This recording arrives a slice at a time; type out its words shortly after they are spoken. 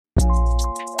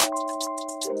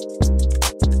Hey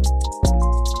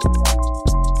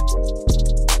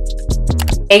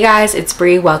guys, it's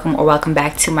Bri. Welcome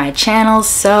back to my channel.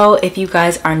 So if you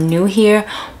guys are new here,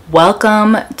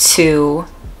 welcome to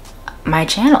my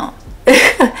channel.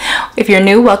 If you're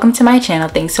new, welcome to my channel.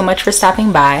 Thanks so much for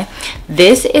stopping by.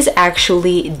 This is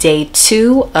actually day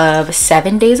 2 of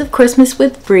 7 days of Christmas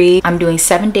with Bri. I'm doing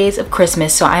 7 days of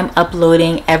Christmas, so I'm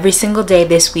uploading every single day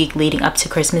this week leading up to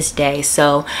Christmas Day.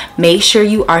 So make sure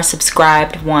you are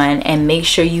subscribed, one, and make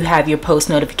sure you have your post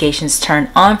notifications turned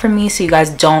on for me so you guys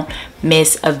don't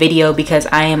miss a video, because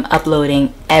I am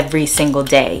uploading every single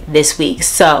day this week.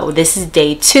 So this is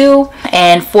day 2,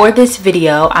 and for this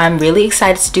video I'm really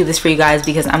excited to do this for you guys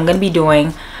because I'm going to be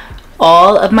doing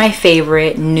all of my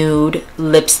favorite nude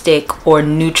lipstick or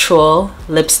neutral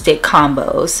lipstick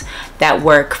combos that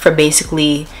work for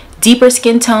basically deeper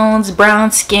skin tones,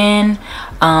 brown skin,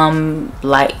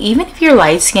 like even if you're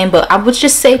light skin, but I would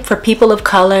just say for people of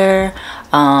color,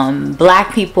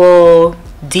 black people,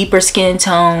 deeper skin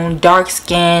tone, dark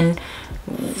skin,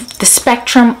 the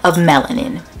spectrum of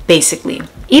melanin basically.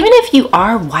 Even if you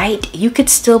are white, you could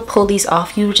still pull these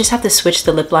off. You just have to switch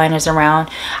the lip liners around.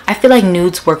 I feel like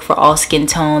nudes work for all skin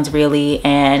tones really,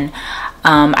 and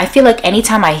I feel like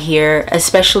anytime I hear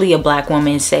especially a black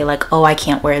woman say like, oh, I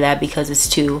can't wear that because it's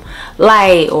too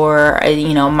light, or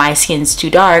you know, my skin's too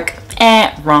dark,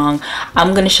 wrong.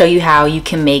 I'm gonna show you how you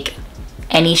can make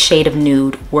any shade of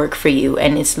nude work for you,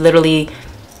 and it's literally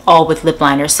all with lip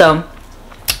liner. So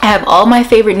I have all my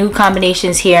favorite nude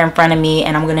combinations here in front of me,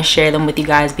 and I'm going to share them with you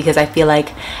guys because I feel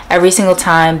like every single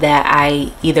time that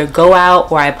I either go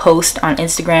out or I post on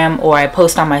Instagram or I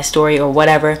post on my story or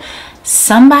whatever,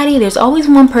 there's always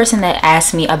one person that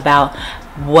asks me about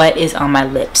what is on my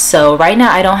lips. So right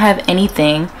now I don't have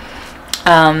anything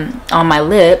on my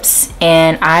lips,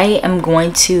 and I am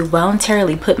going to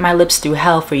voluntarily put my lips through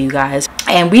hell for you guys,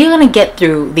 and we're going to get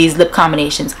through these lip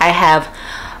combinations. I have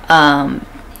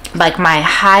like my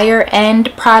higher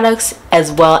end products as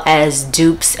well as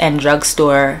dupes and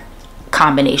drugstore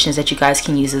combinations that you guys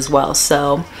can use as well.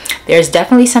 So there's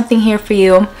definitely something here for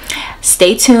you.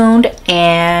 Stay tuned,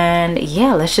 and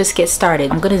yeah, let's just get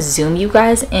started. I'm gonna zoom you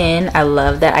guys in. I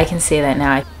love that I can say that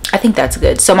now. I think that's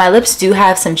good. So my lips do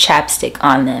have some chapstick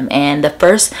on them, and the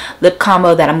first lip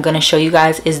combo that I'm gonna show you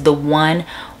guys is the one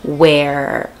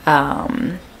where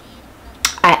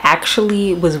I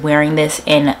actually was wearing this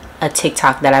in a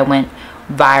TikTok that I went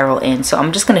viral in, so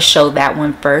I'm just going to show that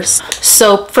one first.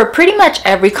 So for pretty much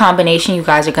every combination, you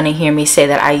guys are going to hear me say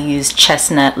that I use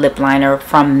Chestnut lip liner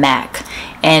from MAC,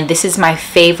 and this is my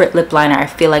favorite lip liner. I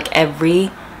feel like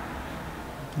every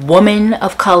woman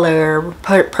of color,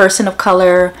 person of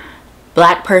color,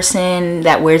 black person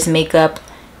that wears makeup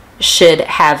should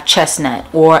have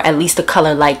Chestnut, or at least a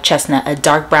color like Chestnut, a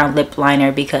dark brown lip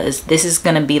liner, because this is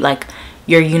going to be like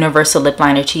your universal lip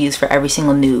liner to use for every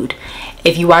single nude.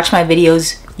 If you watch my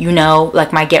videos, you know,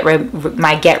 like my get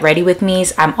ready with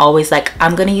me's, I'm always like,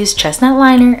 I'm gonna use Chestnut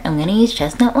liner, I'm gonna use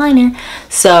Chestnut liner.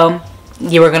 So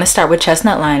you were gonna start with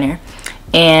Chestnut liner,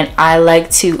 and I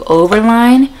like to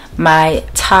overline my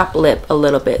top lip a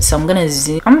little bit. So I'm gonna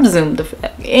zoom the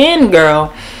fuck in,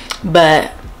 girl.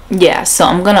 But yeah, so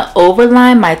I'm gonna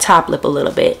overline my top lip a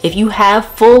little bit. If you have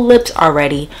full lips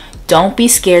already, don't be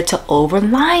scared to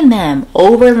overline them,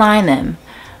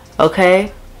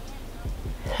 okay?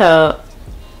 So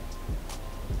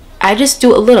I just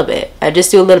do a little bit,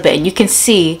 and you can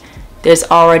see there's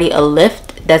already a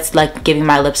lift that's like giving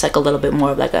my lips like a little bit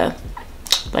more of like a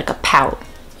pout,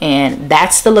 and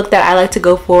that's the look that I like to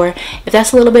go for. If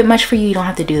that's a little bit much for you, you don't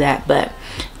have to do that, but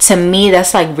to me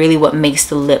that's like really what makes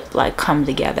the lip like come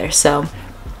together. So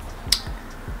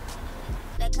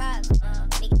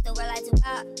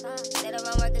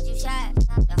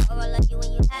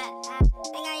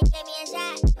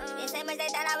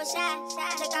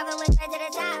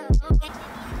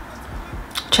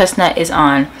Chestnut is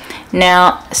on.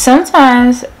 Now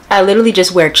sometimes I literally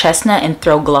just wear Chestnut and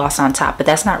throw gloss on top, but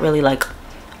that's not really like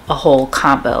a whole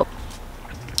combo.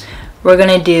 We're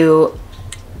gonna do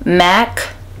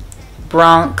MAC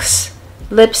Bronx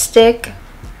lipstick.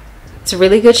 It's a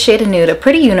really good shade of nude, a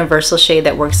pretty universal shade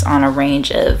that works on a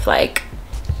range of like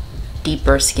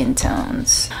deeper skin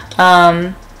tones.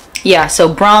 Yeah,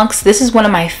 so Bronx, this is one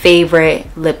of my favorite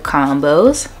lip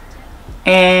combos,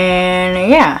 and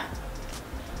yeah,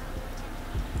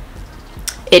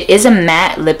 it is a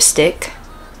matte lipstick.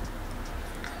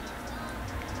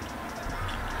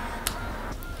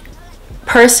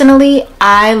 Personally,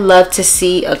 I love to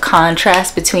see a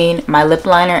contrast between my lip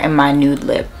liner and my nude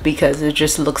lip because it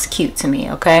just looks cute to me,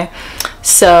 okay?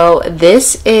 So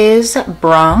this is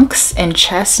Bronx and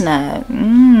Chestnut.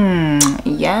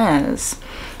 Yes.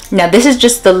 Now this is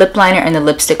just the lip liner and the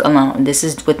lipstick alone. This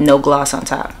is with no gloss on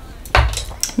top.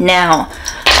 Now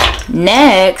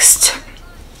next,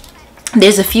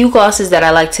 there's a few glosses that I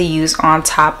like to use on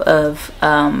top of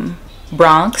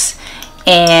Bronx,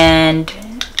 and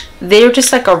they're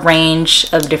just like a range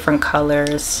of different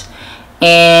colors.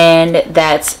 And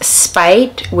that's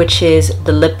Spite, which is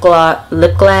the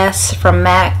Lipglass from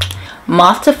MAC,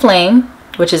 Moth to Flame,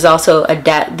 which is also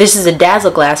this is a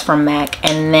Dazzleglass from MAC,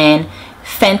 and then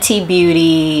Fenty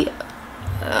Beauty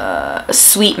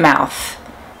Sweet Mouth,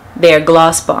 their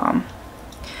gloss bomb.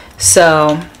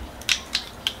 So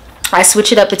I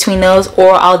switch it up between those,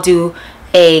 or I'll do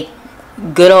a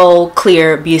good old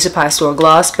clear Beauty Supply store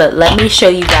gloss. But let me show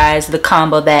you guys the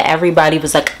combo that everybody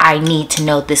was like, I need to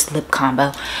know this lip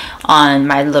combo, on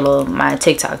my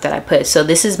TikTok that I put. So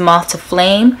this is Moth to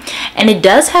Flame, and it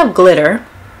does have glitter,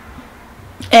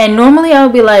 and normally I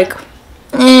would be like,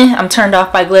 I'm turned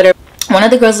off by glitter. One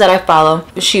of the girls that I follow,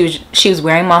 she was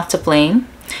wearing Moth to Flame,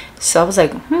 so I was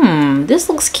like, this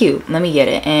looks cute, let me get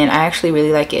it. And I actually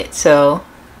really like it. So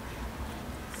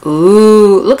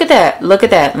ooh, look at that, look at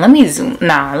that. Let me zoom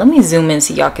in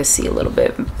so y'all can see a little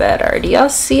bit better. Do y'all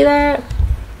see that?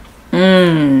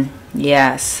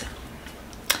 Yes.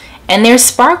 And there's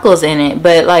sparkles in it,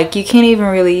 but like you can't even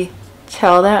really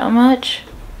tell that much.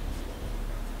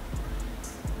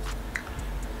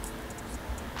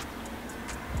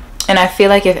 And I feel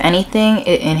like if anything,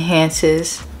 it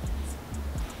enhances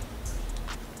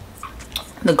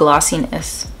the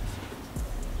glossiness.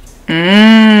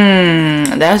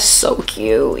 That's so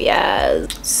cute.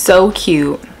 Yes, so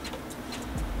cute.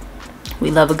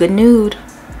 We love a good nude.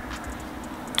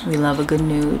 We love a good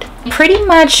nude. Pretty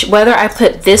much whether I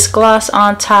put this gloss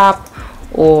on top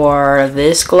or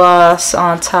this gloss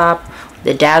on top,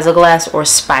 the Dazzleglass or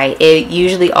Spite, it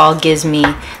usually all gives me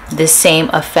the same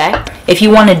effect. If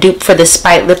you want to dupe for the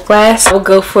Spite lip gloss, I'll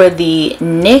go for the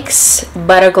NYX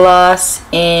Butter Gloss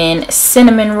in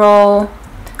Cinnamon Roll,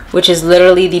 which is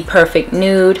literally the perfect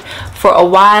nude. For a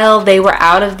while they were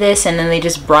out of this, and then they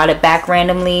just brought it back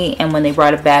randomly, and when they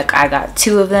brought it back I got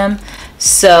 2 of them.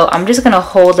 So I'm just gonna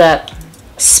hold up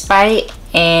Spite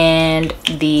and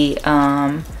the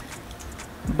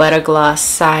Butter Gloss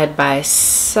side by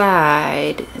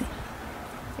side.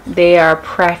 They are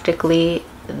practically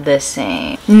the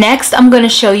same. Next I'm gonna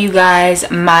show you guys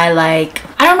my, like,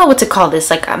 I don't know what to call this,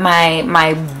 like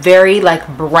my very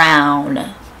like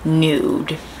brown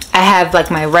nude. I have like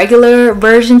my regular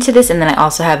version to this, and then I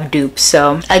also have dupes.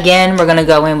 So again, we're gonna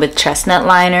go in with Chestnut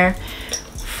liner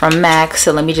from MAC.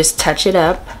 So let me just touch it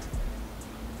up.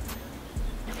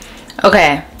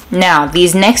 Okay, now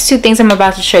these next 2 things I'm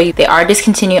about to show you, they are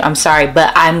discontinued, I'm sorry,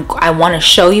 but I want to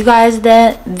show you guys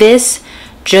this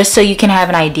just so you can have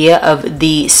an idea of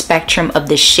the spectrum of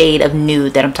the shade of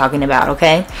nude that I'm talking about.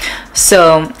 Okay,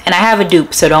 so, and I have a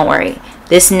dupe, so don't worry.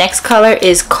 This next color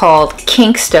is called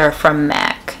Kinkster from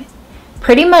MAC.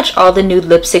 Pretty much all the nude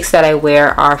lipsticks that I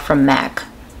wear are from MAC,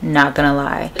 not gonna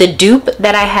lie. The dupe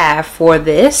that I have for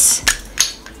this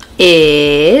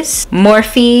is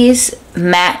Morphe's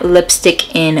matte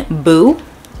lipstick in Boo,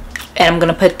 and I'm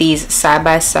gonna put these side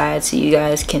by side so you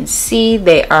guys can see.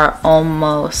 They are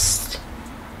almost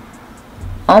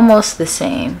the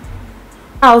same.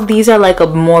 How these are like a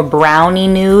more browny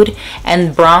nude,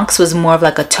 and Bronx was more of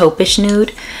like a taupish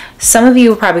nude. Some of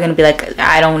you are probably gonna be like,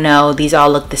 I don't know, these all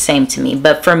look the same to me.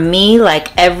 But for me,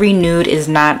 like, every nude is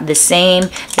not the same.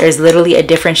 There's literally a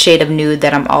different shade of nude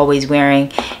that I'm always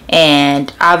wearing,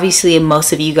 and obviously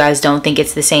most of you guys don't think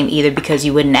it's the same either, because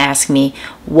you wouldn't ask me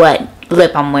what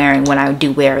lip I'm wearing when I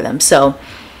do wear them. So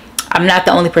I'm not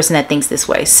the only person that thinks this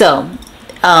way. So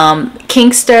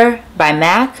Kinkster by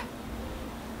MAC,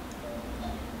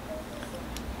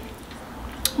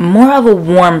 more of a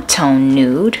warm tone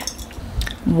nude,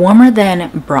 warmer than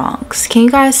Bronx. Can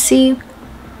you guys see?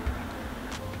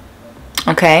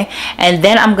 Okay, and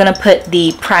then I'm gonna put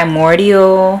the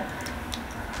Primordial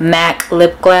MAC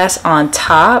lip gloss on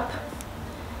top,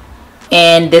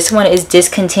 and this one is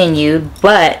discontinued,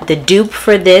 but the dupe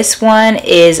for this one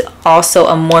is also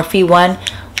a Morphe one,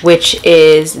 which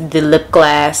is the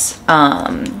Lipglass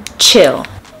Chill.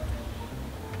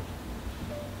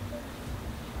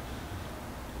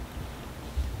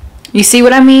 You see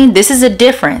what I mean? This is a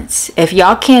difference. If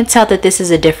y'all can't tell that this is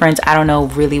a difference, I don't know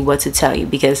really what to tell you,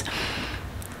 because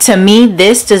to me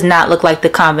this does not look like the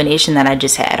combination that I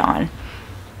just had on.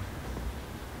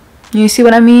 You see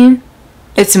what I mean?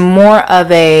 It's more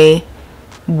of a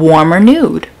warmer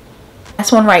nude.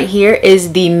 This one right here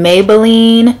is the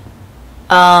Maybelline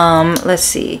let's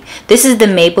see. This is the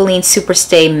Maybelline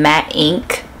Superstay Matte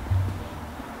Ink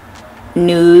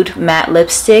Nude Matte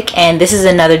Lipstick, and this is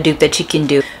another dupe that you can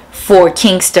do for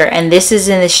Kinkster, and this is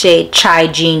in the shade Chai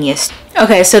Genius.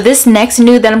 Okay, so this next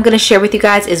nude that I'm going to share with you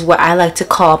guys is what I like to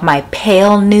call my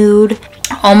pale nude,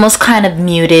 almost kind of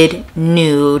muted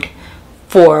nude,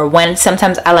 for when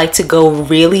sometimes I like to go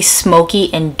really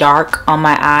smoky and dark on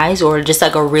my eyes, or just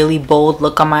like a really bold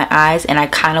look on my eyes, and I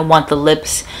kind of want the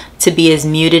lips to be as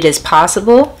muted as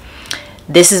possible.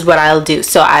 This is what I'll do.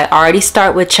 So I already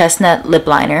start with Chestnut lip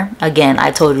liner. Again,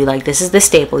 I told you, like, this is the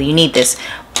staple, you need this.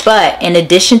 But in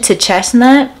addition to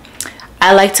Chestnut,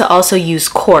 I like to also use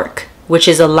Cork, which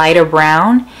is a lighter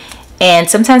brown. And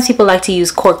sometimes people like to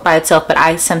use Cork by itself, but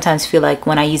I sometimes feel like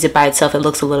when I use it by itself, it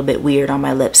looks a little bit weird on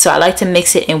my lips. So I like to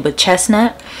mix it in with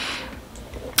Chestnut.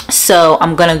 So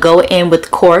I'm gonna go in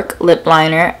with Cork lip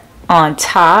liner on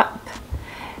top.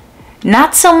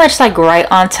 Not so much like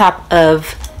right on top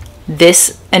of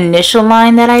this initial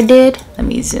line that I did. Let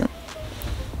me zoom.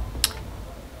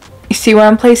 You see where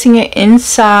I'm placing it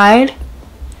inside?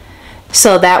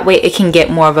 So that way it can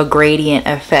get more of a gradient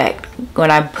effect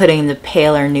when I'm putting the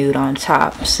paler nude on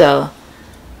top. So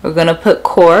we're gonna put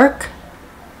Cork.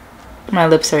 My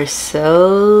lips are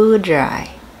so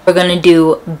dry. We're gonna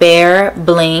do Bare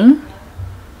Bling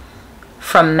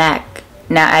from MAC.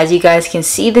 Now, as you guys can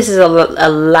see, this is a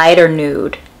lighter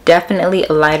nude. Definitely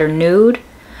a lighter nude.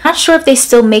 Not sure if they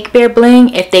still make Bare Bling.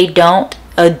 If they don't,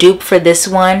 a dupe for this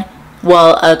one,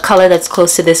 well, a color that's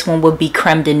close to this one would be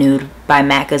Creme de Nude by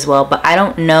MAC as well. But I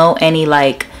don't know any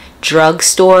like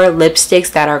drugstore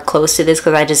lipsticks that are close to this,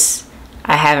 because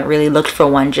I haven't really looked for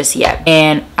one just yet.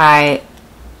 And I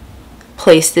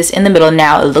place this in the middle.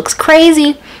 Now it looks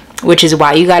crazy, which is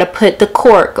why you got to put the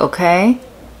Cork, okay?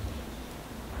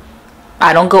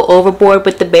 I don't go overboard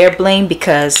with the Bare Bling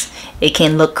because it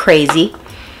can look crazy.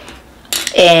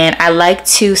 And I like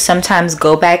to sometimes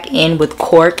go back in with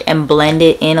Cork and blend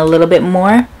it in a little bit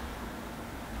more.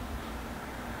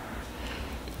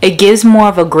 It gives more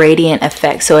of a gradient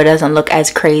effect so it doesn't look as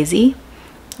crazy.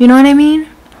 You know what I mean?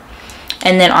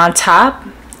 And then on top,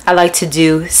 I like to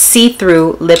do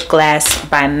See-Through Lipglass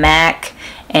by MAC.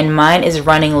 And mine is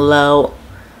running low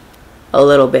a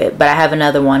little bit, but I have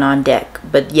another one on deck.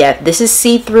 But yeah, this is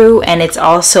See-Through, and it's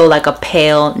also like a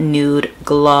pale nude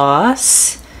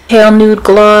gloss. Pale nude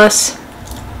gloss.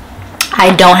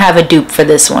 I don't have a dupe for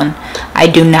this one. I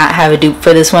do not have a dupe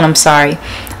for this one, I'm sorry.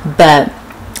 But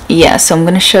yeah, so I'm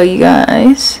gonna show you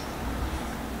guys.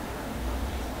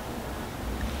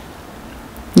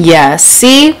 Yeah,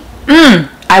 see?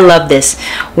 I love this.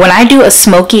 When I do a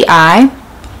smoky eye,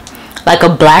 like a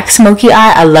black smoky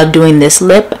eye, I love doing this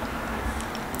lip.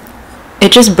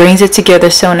 It just brings it together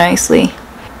so nicely.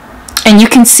 And you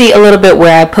can see a little bit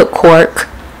where I put Cork.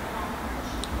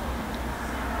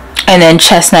 And then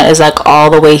Chestnut is like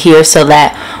all the way here, so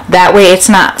that way it's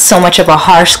not so much of a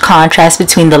harsh contrast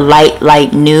between the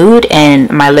light nude and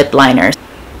my lip liners.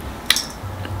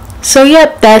 So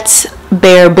yep, that's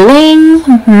Bare Bling,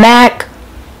 MAC,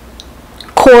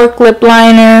 Cork lip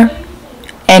liner,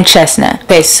 and Chestnut.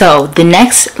 Okay, so the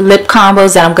next lip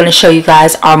combos that I'm going to show you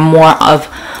guys are more of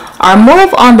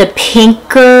on the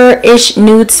pinker-ish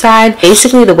nude side.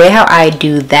 Basically, the way how I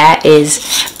do that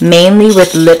is mainly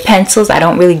with lip pencils. I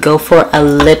don't really go for a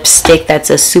lipstick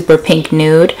that's a super pink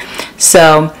nude.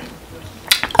 So,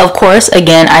 of course,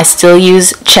 again, I still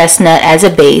use Chestnut as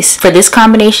a base. For this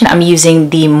combination, I'm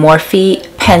using the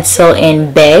Morphe pencil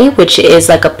in Bay, which is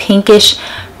like a pinkish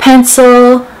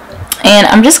pencil. And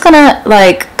I'm just gonna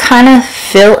like kind of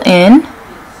fill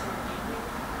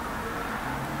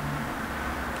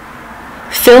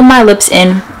my lips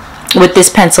in with this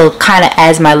pencil kind of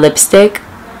as my lipstick,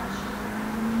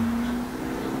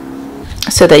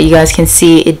 so that you guys can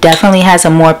see it definitely has a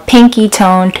more pinky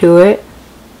tone to it.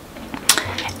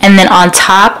 And then on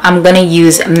top, I'm gonna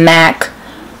use MAC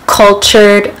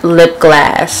Cultured Lip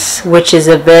Glass, which is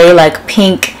a very like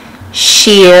pink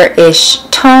sheer-ish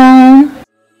tone.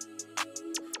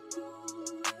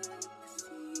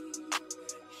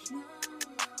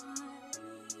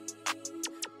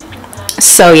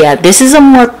 So yeah, this is a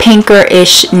more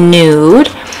pinker-ish nude,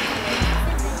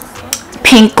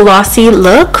 pink glossy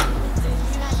look,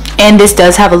 and this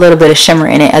does have a little bit of shimmer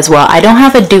in it as well. I don't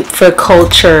have a dupe for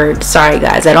Cultured, sorry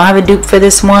guys, I don't have a dupe for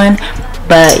this one,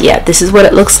 but yeah, this is what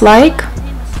it looks like.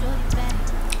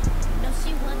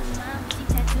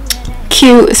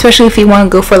 Cute, especially if you want to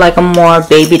go for like a more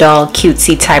baby doll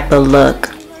cutesy type of look.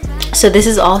 So this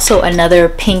is also another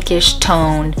pinkish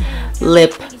toned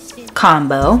lip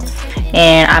combo,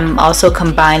 and I'm also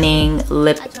combining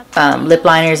lip lip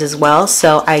liners as well.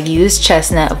 So I used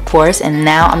Chestnut, of course, and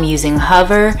now I'm using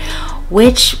Hover,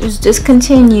 which was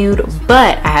discontinued,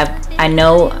 but I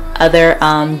know other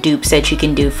dupes that you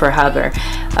can do for Hover.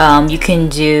 You can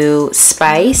do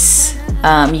Spice,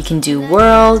 you can do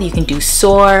Whirl, you can do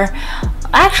Soar.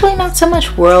 Actually, not so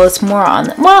much Whirl, it's more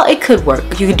on, well, it could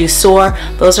work. You could do Soar.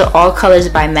 Those are all colors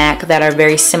by MAC that are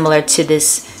very similar to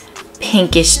this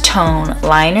pinkish tone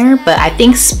liner, but I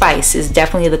think Spice is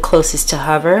definitely the closest to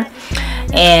Hover.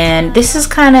 And this is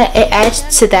kind of, it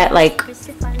adds to that, like,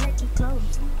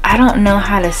 I don't know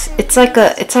how to, it's like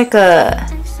a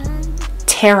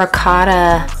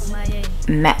terracotta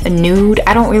nude.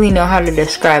 I don't really know how to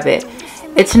describe it.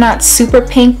 It's not super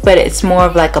pink, but it's more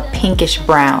of like a pinkish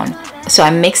brown. So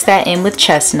I mixed that in with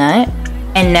Chestnut.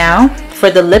 And now for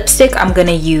the lipstick, I'm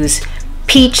gonna use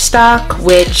Peachstock,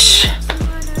 which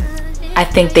I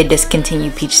think they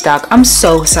discontinued Peachstock. I'm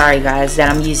so sorry guys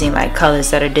that I'm using like colors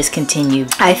that are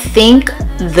discontinued. I think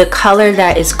the color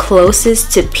that is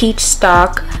closest to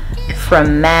Peachstock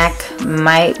from MAC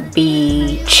might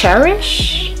be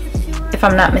Cherish, if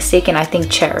I'm not mistaken. I think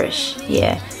Cherish,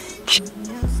 yeah.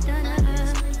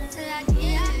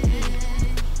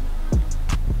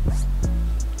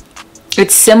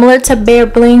 It's similar to Bare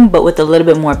Bling, but with a little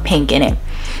bit more pink in it.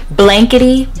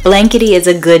 Blankety is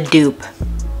a good dupe.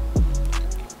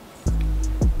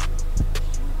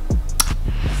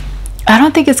 I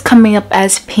don't think it's coming up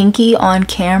as pinky on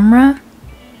camera,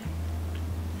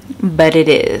 but it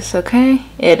is, okay?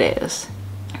 It is.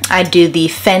 I do the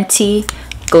Fenty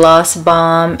Gloss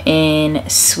Bomb in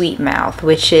Sweet Mouth,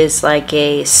 which is like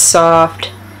a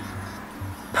soft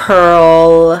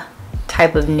pearl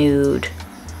type of nude.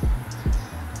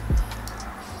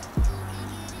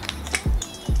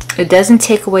 It doesn't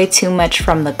take away too much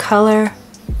from the color.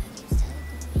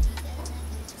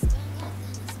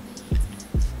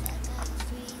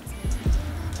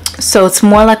 So it's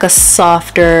more like a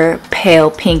softer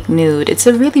pale pink nude. It's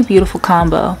a really beautiful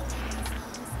combo.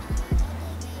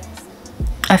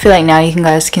 I feel like now you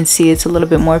guys can see it's a little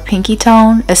bit more pinky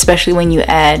tone, especially when you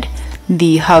add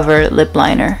the Hover lip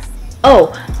liner.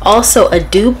 Oh, also a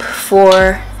dupe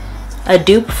for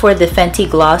the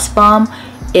Fenty Gloss Bomb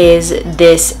is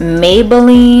this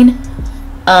Maybelline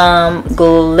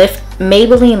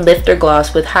Lifter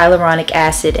Gloss with hyaluronic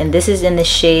acid, and this is in the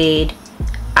shade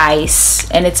Ice,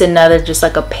 and it's another just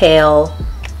like a pale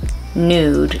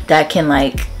nude that can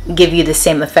like give you the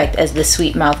same effect as the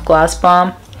Sweet Mouth Gloss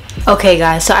Bomb. Okay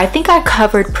guys, so I think I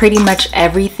covered pretty much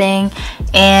everything,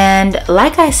 and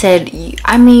like I said,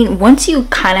 I mean, once you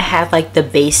kind of have like the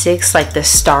basics, like the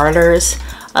starters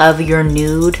of your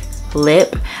nude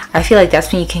lip, I feel like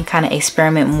that's when you can kind of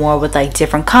experiment more with like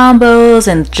different combos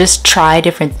and just try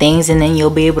different things, and then you'll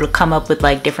be able to come up with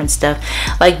like different stuff.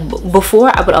 Like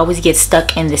before, I would always get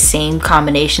stuck in the same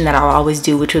combination that I'll always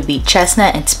do, which would be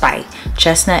Chestnut and Spite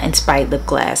lip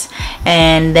gloss,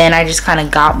 and then I just kind of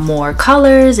got more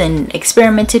colors and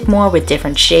experimented more with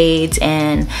different shades,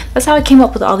 and that's how I came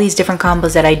up with all these different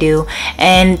combos that I do.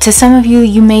 And to some of you,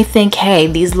 you may think, hey,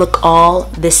 these look all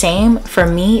the same. For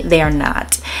me, they are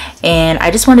not. And I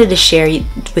just wanted to share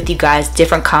with you guys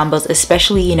different combos,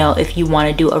 especially, you know, if you want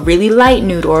to do a really light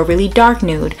nude or a really dark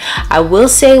nude. I will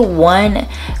say one,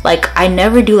 like I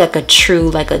never do like a true,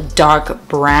 like a dark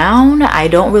brown. I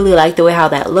don't really like the way how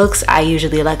that looks. I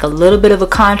usually like a little bit of a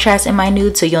contrast in my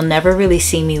nude, so you'll never really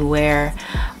see me wear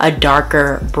a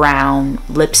darker brown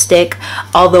lipstick,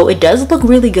 although it does look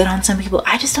really good on some people.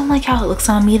 I just don't like how it looks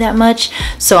on me that much,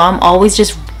 so I'm always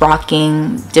just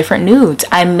rocking different nudes.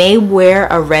 I may wear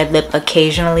a red lip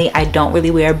occasionally. I don't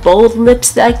really wear bold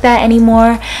lips like that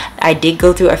anymore. I did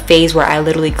go through a phase where I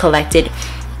literally collected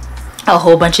a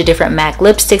whole bunch of different MAC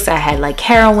lipsticks. I had like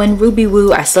Heroin, Ruby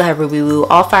Woo, I still have Ruby Woo,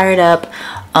 All Fired Up,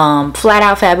 Flat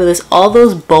Out Fabulous, all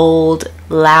those bold,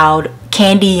 loud,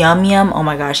 Candy Yum Yum, oh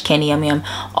my gosh, Candy Yum Yum,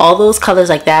 all those colors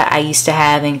like that I used to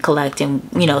have and collect and,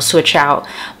 you know, switch out.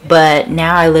 But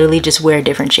now I literally just wear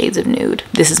different shades of nude.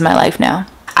 This is my life now.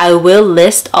 I will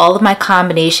list all of my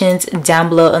combinations down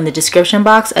below in the description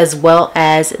box, as well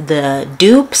as the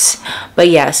dupes. But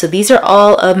yeah, so these are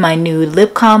all of my nude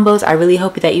lip combos. I really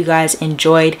hope that you guys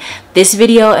enjoyed this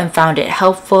video and found it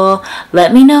helpful.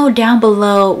 Let me know down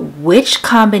below which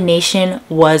combination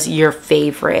was your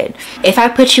favorite. If I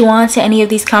put you on to any of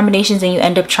these combinations and you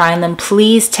end up trying them,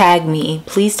 please tag me.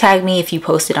 Please tag me if you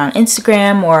post it on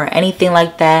Instagram or anything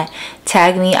like that.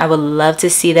 Tag me. I would love to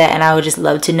see that, and I would just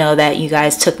love to know that you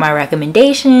guys took my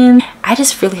recommendation. I I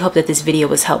just really hope that this video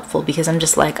was helpful, because I'm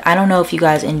just like, I don't know if you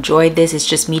guys enjoyed this. It's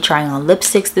just me trying on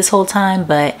lipsticks this whole time.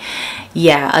 But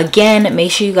yeah, again, make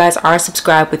sure you guys are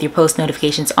subscribed with your post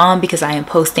notifications on, because I am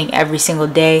posting every single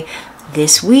day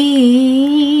this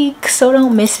week, so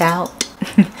don't miss out.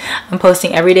 I'm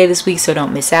posting every day this week, so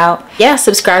don't miss out. Yeah,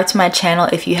 subscribe to my channel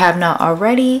if you have not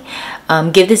already.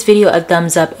 Give this video a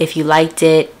thumbs up if you liked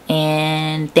it,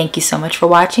 and thank you so much for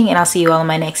watching, and I'll see you all in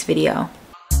my next video.